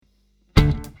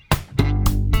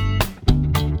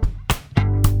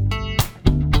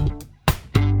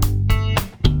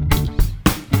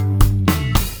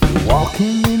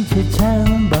Walking into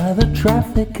town by the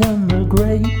traffic on the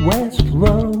Great West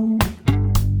Road.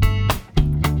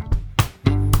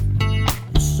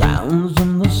 The sounds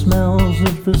and the smells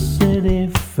of the city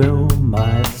fill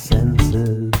my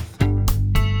senses.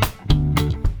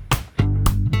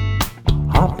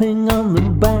 Hopping on the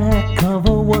back of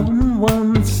a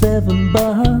 117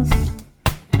 bus.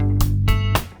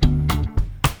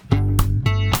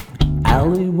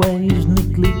 Alleyways,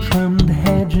 neatly trimmed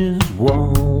hedges,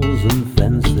 walls and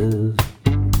fences.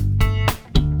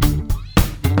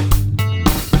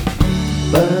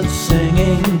 Birds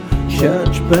singing,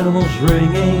 church bells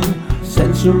ringing.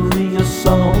 Sensory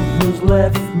assault has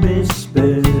left me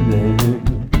spinning.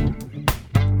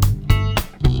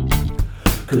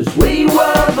 'Cause we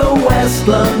were the West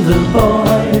London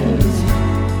boys,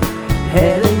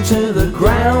 heading to the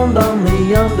ground on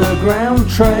the underground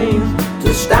train,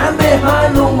 to stand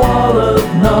behind the wall of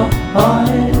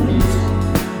noise,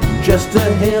 just to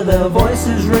hear their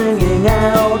voices ringing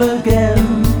out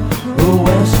again. The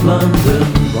West London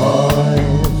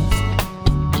boys.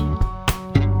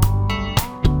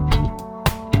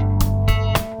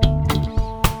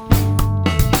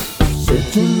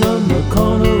 Sitting on the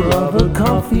corner of a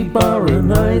coffee bar,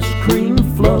 an ice cream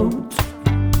float,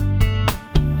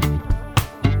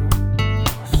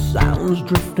 sounds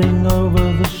drifting over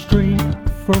the street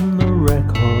from the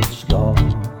record store.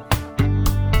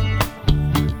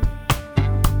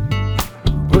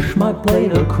 Push my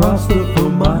plate across the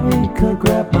formica,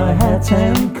 grab my hat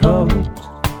and coat,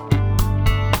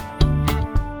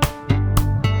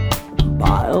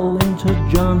 pile into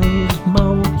Johnny's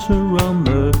motor on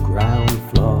the ground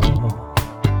floor.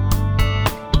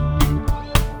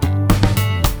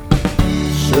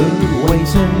 Stood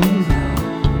waiting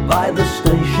by the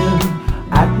station,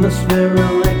 atmosphere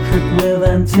electric with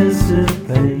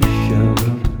anticipation.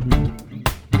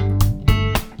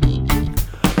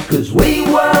 'Cause we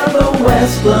were the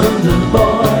West London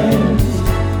boys,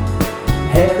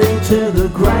 heading to the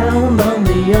ground on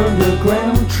the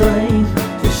underground train,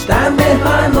 to stand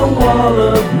behind the wall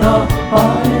of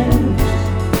noise,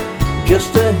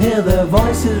 just to hear their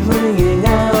voices ringing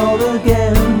out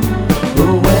again. The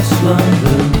West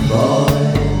London boys.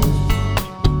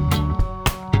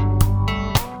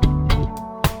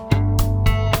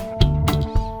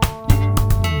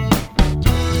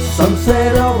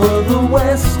 Sunset over the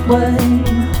westway,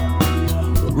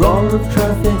 the roar of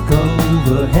traffic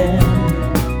overhead,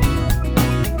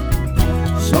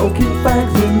 smoking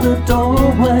bags in the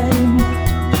doorway.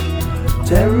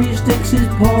 Terry sticks his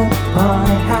pork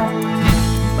pie hat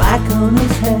back on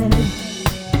his head.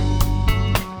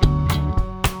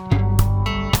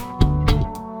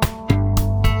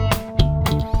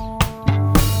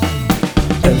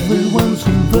 Everyone's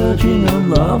converging on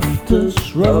Loftus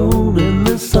Road in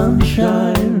the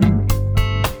sunshine.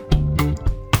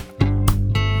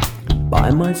 Buy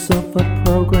myself a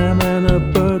program and a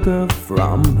burger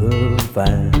from the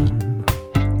van.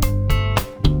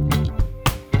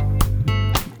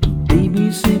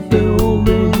 BBC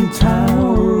building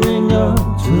towering up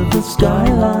to the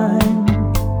skyline.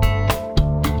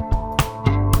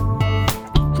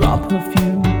 Drop a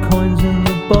few coins in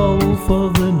the bowl for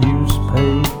the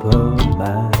newspaper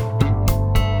man.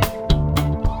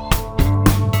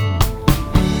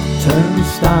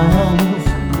 Turnstiles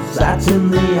sat in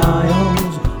the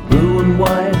aisles, blue and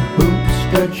white hoops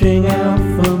stretching out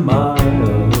for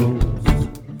miles.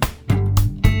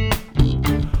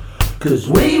 'Cause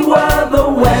we were the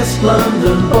West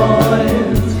London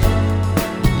boys,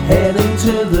 heading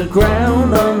to the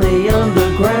ground on the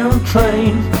underground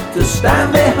train, to stand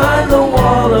behind the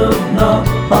wall of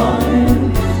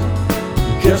noise,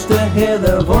 just to hear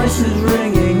their voices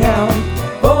ringing out,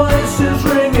 voices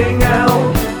ringing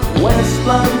out. West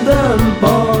London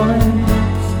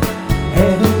boys,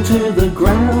 heading to the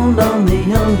ground on the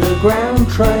underground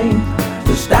train,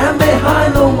 to stand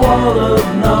behind the wall of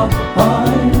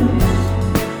noise,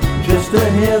 just to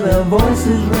hear their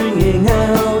voices ringing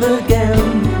out again.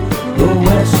 The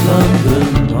West London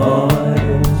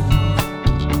boys,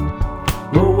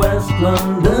 the West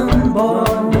London boys.